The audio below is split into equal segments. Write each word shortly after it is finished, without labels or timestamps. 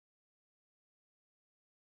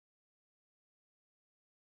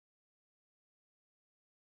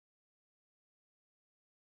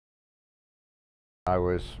I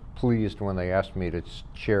was pleased when they asked me to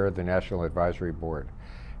chair the National Advisory Board.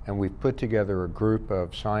 And we've put together a group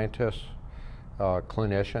of scientists,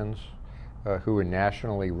 clinicians who are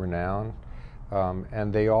nationally renowned,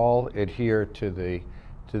 and they all adhere to the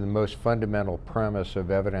most fundamental premise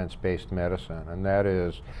of evidence-based medicine, and that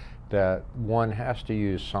is that one has to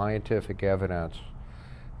use scientific evidence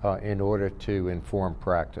in order to inform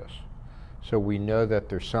practice. So we know that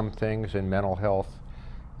there's some things in mental health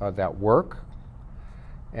that work,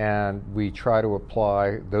 and we try to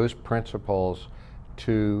apply those principles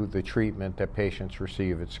to the treatment that patients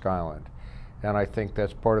receive at Skyland. And I think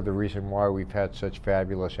that's part of the reason why we've had such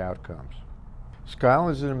fabulous outcomes.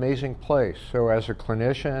 Skyland is an amazing place. So as a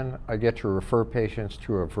clinician, I get to refer patients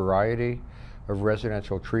to a variety of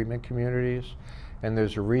residential treatment communities. And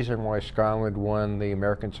there's a reason why Skyland won the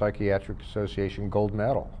American Psychiatric Association Gold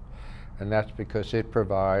Medal. And that's because it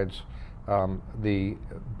provides the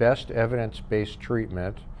best evidence-based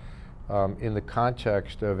treatment in the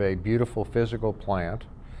context of a beautiful physical plant.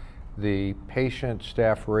 The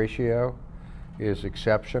patient-staff ratio is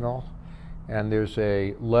exceptional, and there's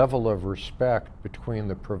a level of respect between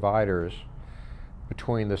the providers,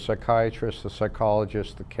 between the psychiatrists, the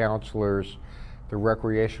psychologists, the counselors, the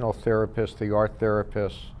recreational therapists, the art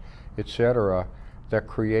therapists, etc., that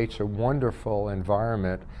creates a wonderful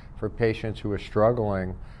environment for patients who are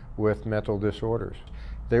struggling with mental disorders.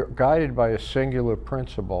 They're guided by a singular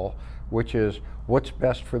principle, which is what's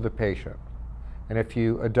best for the patient. And if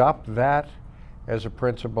you adopt that as a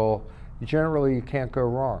principle, generally you can't go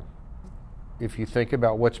wrong. If you think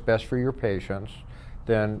about what's best for your patients,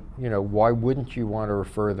 then why wouldn't you want to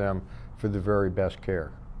refer them for the very best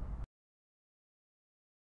care?